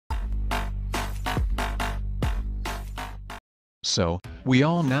So, we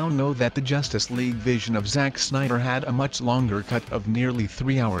all now know that the Justice League vision of Zack Snyder had a much longer cut of nearly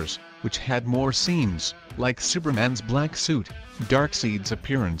 3 hours, which had more scenes, like Superman's black suit, Darkseid's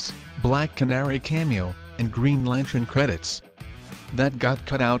appearance, Black Canary cameo, and Green Lantern credits. That got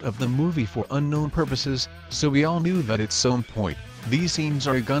cut out of the movie for unknown purposes, so we all knew that at some point, these scenes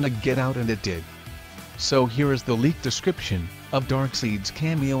are gonna get out, and it did. So here is the leaked description of Darkseid's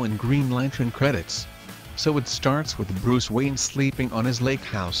cameo and Green Lantern credits. So it starts with Bruce Wayne sleeping on his lake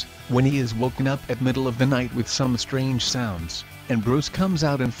house, when he is woken up at middle of the night with some strange sounds, and Bruce comes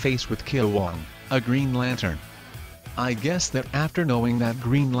out and face with Kilowog, a Green Lantern. I guess that after knowing that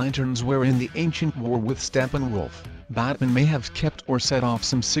Green Lanterns were in the ancient war with Steppenwolf, Batman may have kept or set off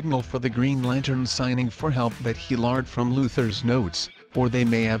some signal for the Green Lantern signing for help that he learned from Luthor's notes, or they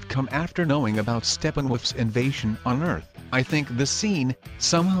may have come after knowing about Steppenwolf's invasion on Earth. I think this scene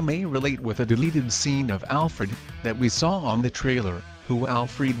somehow may relate with a deleted scene of Alfred that we saw on the trailer. Who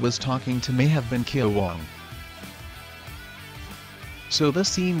Alfred was talking to may have been Kilowog. So the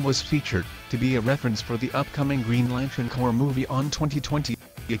scene was featured to be a reference for the upcoming Green Lantern Corps movie on 2020,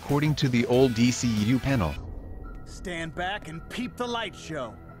 according to the old DCU panel. Stand back and peep the light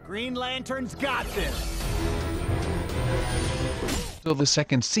show. Green Lantern's got this! So the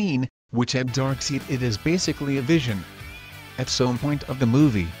second scene, which had Darkseid, it is basically a vision. At some point of the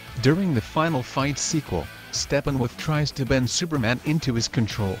movie, during the final fight sequel, Steppenwolf tries to bend Superman into his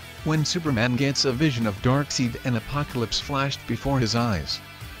control, when Superman gets a vision of Darkseid and Apocalypse flashed before his eyes.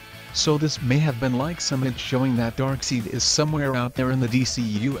 So this may have been like some hint showing that Darkseid is somewhere out there in the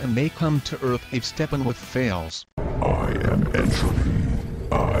DCU and may come to Earth if Steppenwolf fails. I am entropy.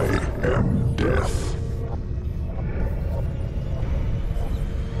 I am death.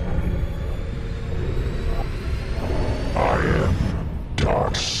 I am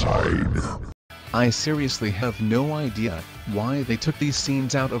Darkseid. I seriously have no idea why they took these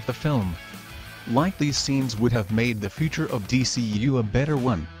scenes out of the film. Like these scenes would have made the future of DCU a better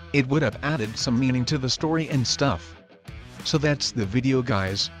one, it would have added some meaning to the story and stuff. So that's the video,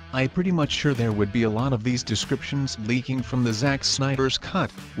 guys. I'm pretty much sure there would be a lot of these descriptions leaking from the Zack Snyder's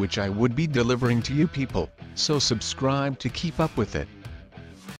cut, which I would be delivering to you people, so subscribe to keep up with it.